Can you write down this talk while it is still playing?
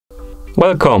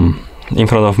Welcome! In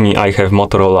front of me I have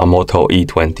Motorola Moto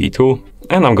E22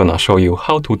 and I'm gonna show you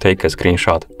how to take a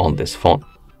screenshot on this phone.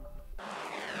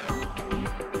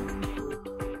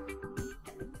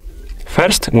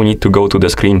 First, we need to go to the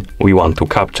screen we want to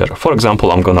capture. For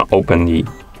example, I'm gonna open the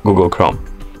Google Chrome.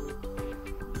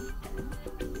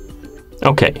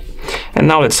 Okay, and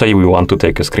now let's say we want to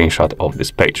take a screenshot of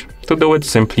this page. To do it,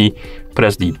 simply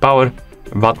press the power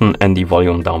button and the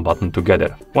volume down button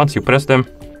together. Once you press them,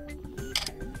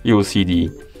 you will see the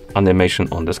animation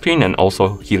on the screen and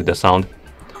also hear the sound.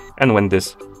 And when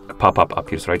this pop-up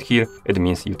appears right here, it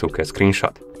means you took a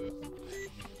screenshot.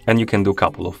 And you can do a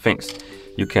couple of things.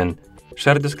 You can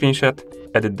share the screenshot,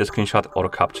 edit the screenshot, or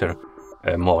capture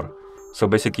more. So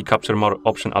basically, capture more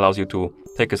option allows you to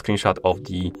take a screenshot of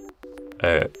the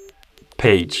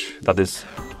page that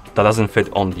doesn't fit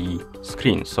on the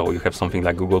screen. So you have something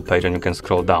like Google page and you can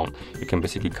scroll down. You can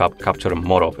basically capture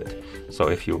more of it. So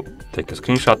if you take a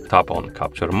screenshot, tap on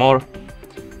capture more,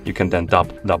 you can then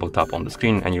double tap on the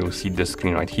screen and you will see this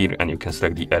screen right here, and you can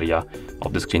select the area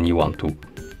of the screen you want to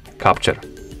capture.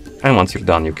 And once you're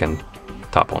done, you can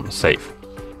tap on save,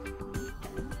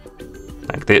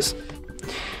 like this.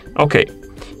 Okay,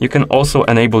 you can also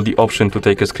enable the option to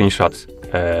take a screenshot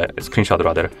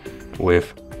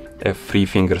with a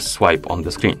 3-finger swipe on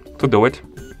the screen. To do it,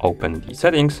 open the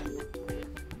settings,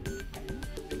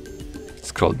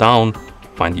 scroll down,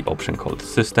 find the option called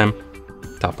System,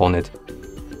 tap on it,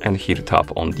 and here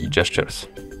tap on the gestures.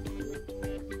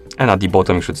 And at the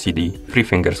bottom you should see the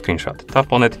 3-finger screenshot.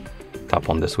 Tap on it, tap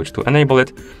on the switch to enable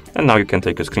it, and now you can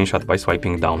take a screenshot by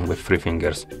swiping down with 3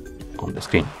 fingers on the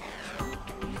screen.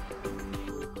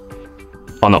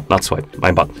 Oh no, not swipe,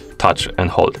 my bad. Touch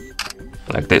and hold,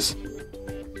 like this.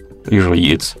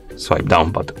 Usually it's swipe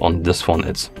down, but on this phone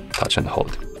it's touch and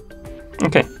hold.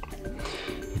 Okay.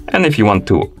 And if you want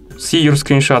to see your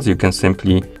screenshots, you can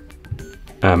simply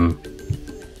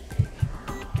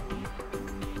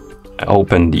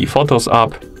open the Photos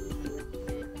app,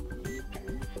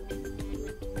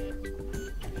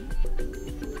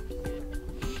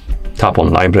 tap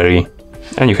on Library,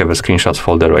 and you have a screenshots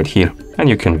folder right here, and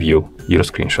you can view your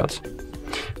screenshots.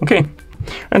 Okay,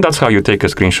 and that's how you take a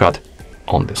screenshot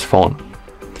on this phone.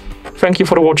 Thank you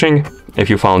for watching. If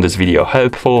you found this video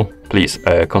helpful, please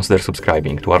consider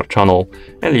subscribing to our channel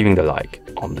and leaving the like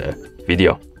on the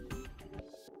video.